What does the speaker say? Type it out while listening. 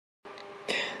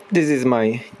This is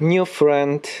my new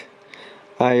friend,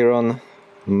 iron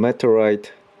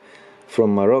meteorite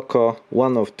from Morocco,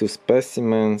 one of two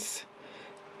specimens,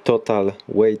 total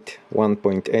weight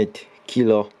 1.8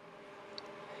 kilo.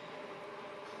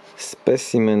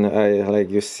 Specimen, like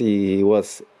you see,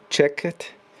 was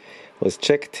checked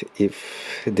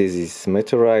if this is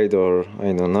meteorite or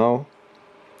I don't know.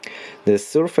 The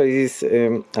surface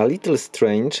is a little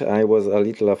strange. I was a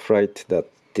little afraid that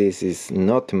this is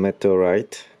not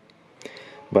meteorite,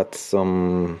 but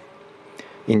some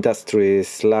industry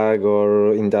slag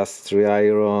or industry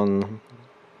iron,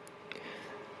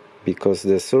 because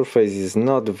the surface is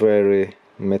not very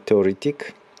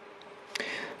meteoritic,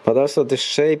 but also the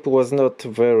shape was not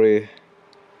very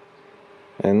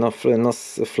not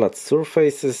flat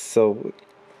surfaces, so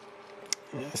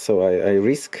I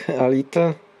risk a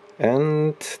little,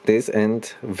 and this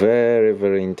end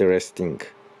very interesting.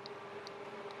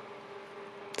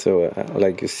 So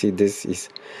like you see, this is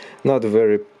not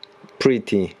very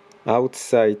pretty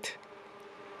outside,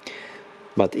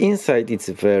 but inside it's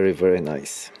very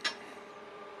nice.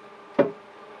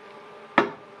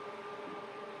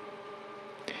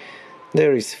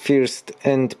 There is first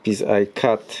end piece I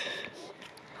cut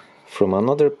from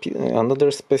another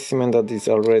specimen that is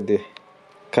already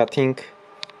cutting.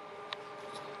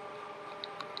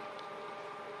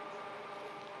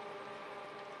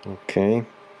 Okay.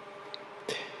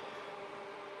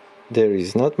 There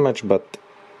is not much, but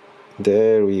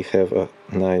there we have a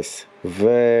nice,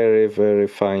 very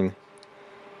fine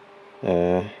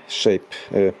shape,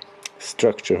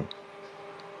 structure.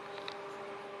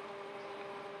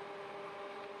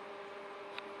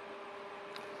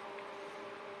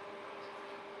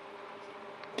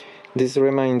 This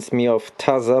reminds me of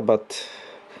Taza, but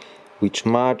with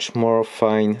much more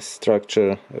fine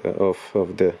structure of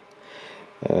the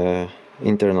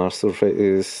internal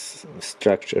surface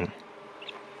structure.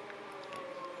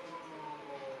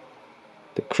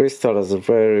 The crystal is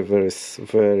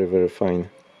very fine,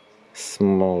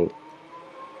 small,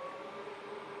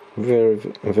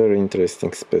 very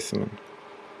interesting specimen.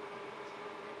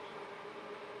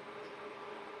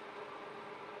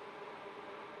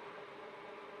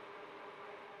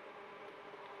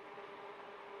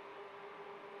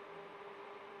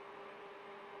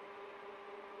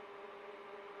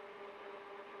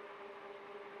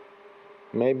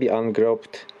 Maybe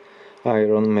ungroped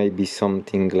iron, maybe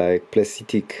something like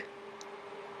placitic,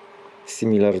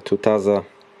 similar to Taza.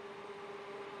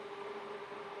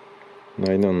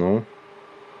 I don't know,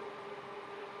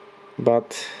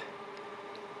 but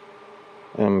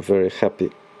I'm very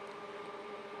happy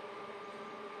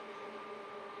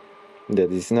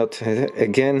that it's not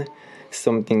again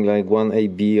something like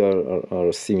 1AB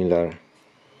or similar.